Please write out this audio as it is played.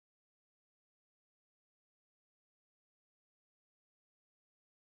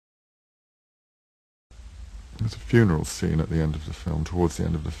There's a funeral scene at the end of the film, towards the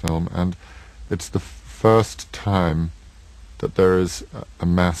end of the film, and it's the first time that there is a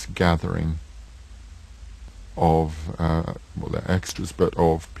mass gathering of, well, they're extras, but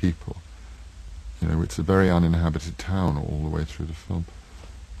of people. You know, it's a very uninhabited town all the way through the film.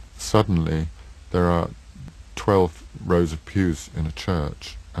 Suddenly, there are 12 rows of pews in a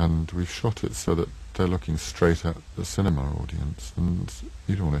church, and we've shot it so that they're looking straight at the cinema audience, and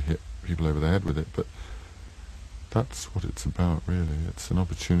you don't want to hit people over the head with it, but that's what it's about, really. It's an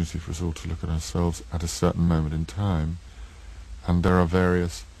opportunity for us all to look at ourselves at a certain moment in time, and there are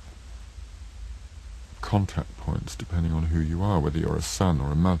various contact points depending on who you are, whether you're a son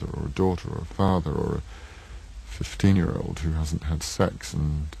or a mother or a daughter or a father or a 15-year-old who hasn't had sex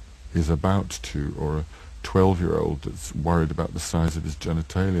and is about to, or a 12-year-old that's worried about the size of his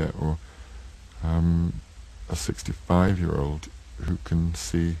genitalia, or a 65-year-old who can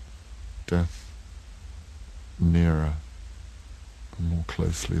see death nearer and more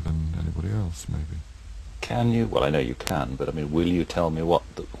closely than anybody else, maybe. Can you? Well, I know you can, but I mean, will you tell me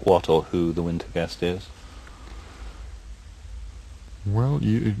what or who the winter guest is? Well,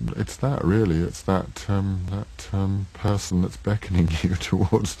 it's that, really. It's that person that's beckoning you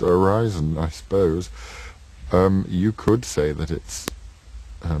towards the horizon, I suppose. You could say that it's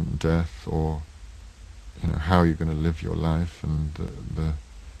death, or how you're going to live your life, and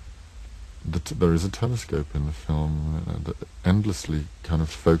there is a telescope in the film that endlessly kind of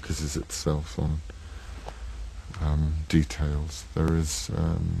focuses itself on details. There is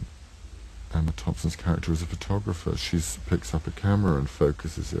Emma Thompson's character is a photographer. She picks up a camera and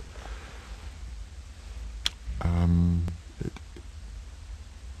focuses it.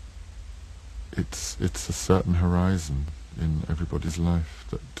 It's a certain horizon in everybody's life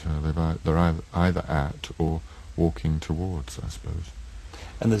that they're either at or walking towards, I suppose.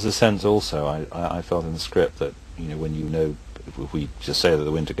 And there's a sense also, I felt in the script, that when if we just say that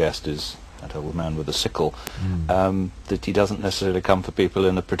the winter guest is that old man with a sickle, that he doesn't necessarily come for people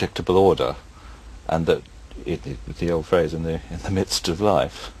in a predictable order, and that with the old phrase, in the midst of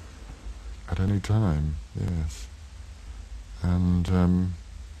life. At any time, yes. And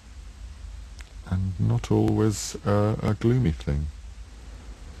not always a gloomy thing.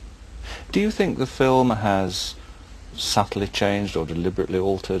 Do you think the film has subtly changed or deliberately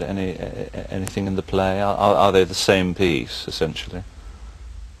altered anything in the play? Are they the same piece, essentially?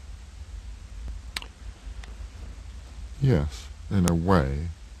 Yes, in a way.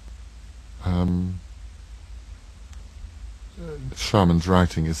 Sharman's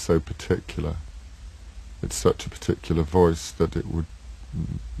writing is so particular. It's such a particular voice that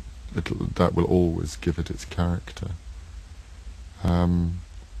that will always give it its character.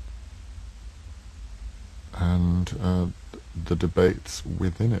 The debates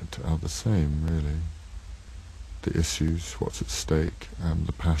within it are the same, really. The issues, what's at stake,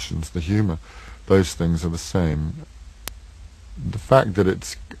 the passions, the humour, those things are the same. The fact that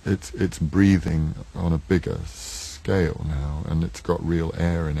it's breathing on a bigger scale now, and it's got real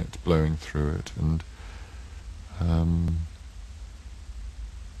air in it blowing through it, and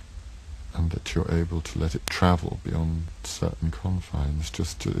that you're able to let it travel beyond certain confines,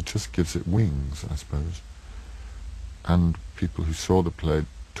 it just gives it wings, I suppose. And people who saw the play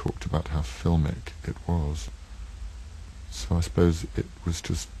talked about how filmic it was. So I suppose it was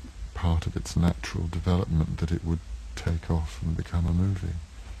just part of its natural development that it would take off and become a movie.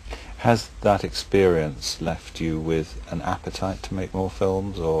 Has that experience left you with an appetite to make more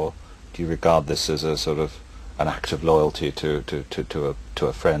films, or do you regard this as a sort of an act of loyalty to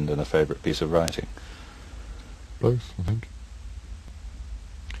a friend and a favourite piece of writing? Both, I think.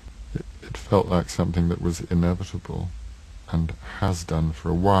 It felt like something that was inevitable, and has done for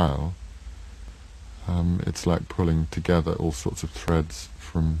a while. It's like pulling together all sorts of threads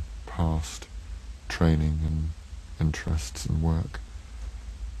from past training and interests and work.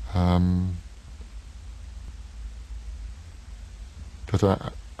 But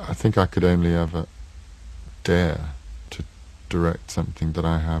I think I could only ever dare to direct something that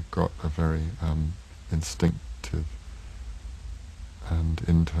I have got a very instinctive and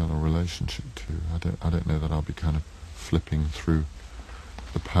internal relationship to. I don't know that I'll be kind of flipping through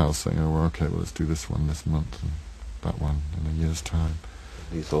the pile saying, oh, well, okay, well, let's do this one this month and that one in a year's time.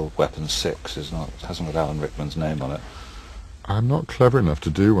 Lethal Weapon 6 hasn't got Alan Rickman's name on it. I'm not clever enough to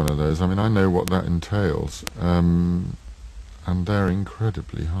do one of those. I mean, I know what that entails, and they're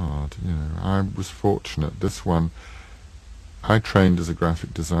incredibly hard. I was fortunate. This one, I trained as a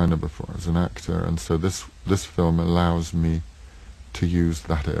graphic designer before as an actor, and so this film allows me to use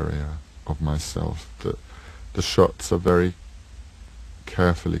that area of myself. The shots are very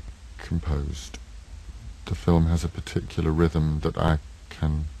carefully composed. the film has a particular rhythm that I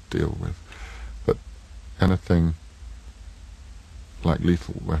can deal with. But anything like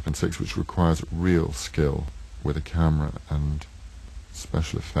Lethal Weapon 6, which requires real skill with a camera and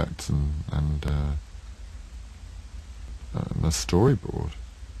special effects and a storyboard,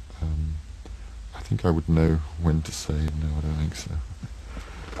 I think I would know when to say no. I don't think so.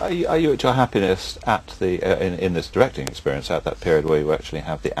 Are you at your happiness at the in this directing experience at that period where you actually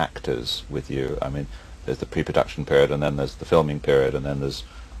have the actors with you? I mean, there's the pre-production period, and then there's the filming period, and then there's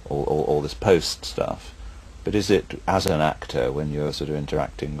all this post stuff. But is it as an actor when you're sort of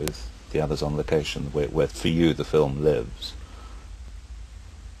interacting with the others on location where for you the film lives?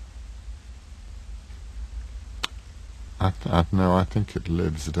 No, I think it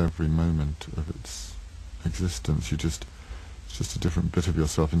lives at every moment of its existence. It's just a different bit of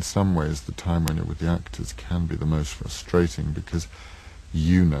yourself. In some ways, the time when you're with the actors can be the most frustrating because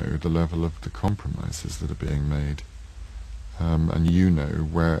you know the level of the compromises that are being made, and you know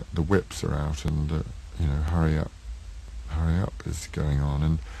where the whips are out and the hurry up is going on,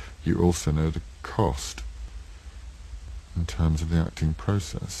 and you also know the cost in terms of the acting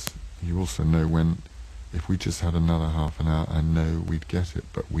process. You also know when, if we just had another half an hour, I know we'd get it,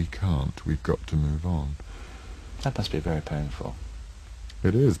 but we can't. We've got to move on. That must be very painful.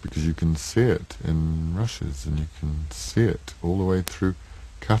 It is, because you can see it in rushes, and you can see it all the way through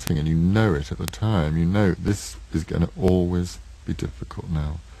cutting, and you know it at the time. You know this is going to always be difficult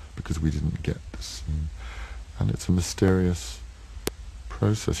now, because we didn't get the scene. And it's a mysterious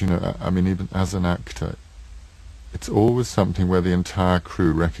process. I mean, even as an actor, it's always something where the entire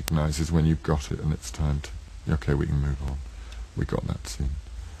crew recognises when you've got it, and it's time to, okay, we can move on. We got that scene.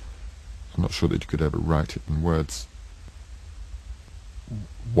 I'm not sure that you could ever write it in words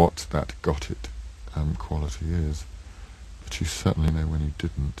what that got it quality is, but you certainly know when you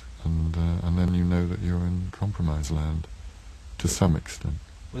didn't, and then you know that you're in compromise land to some extent.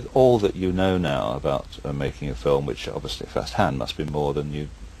 With all that you know now about making a film, which obviously first-hand must be more than you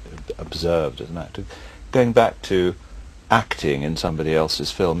observed as an actor, going back to acting in somebody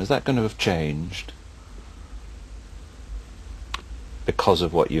else's film, is that going to have changed because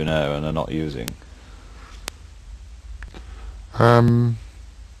of what you know and are not using? Well,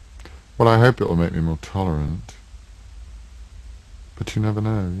 I hope it will make me more tolerant, but you never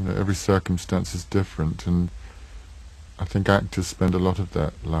know. Every circumstance is different, and I think actors spend a lot of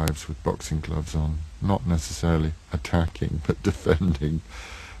their lives with boxing gloves on, not necessarily attacking, but defending,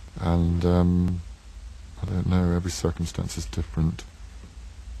 and I don't know, every circumstance is different.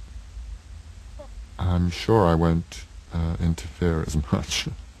 I'm sure I won't interfere as much,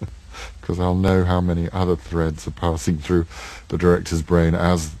 because I'll know how many other threads are passing through the director's brain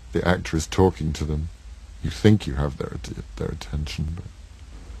as the actor is talking to them. You think you have their attention,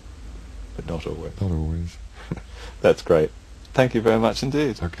 but not always. Not always. That's great. Thank you very much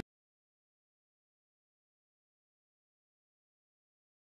indeed. Okay.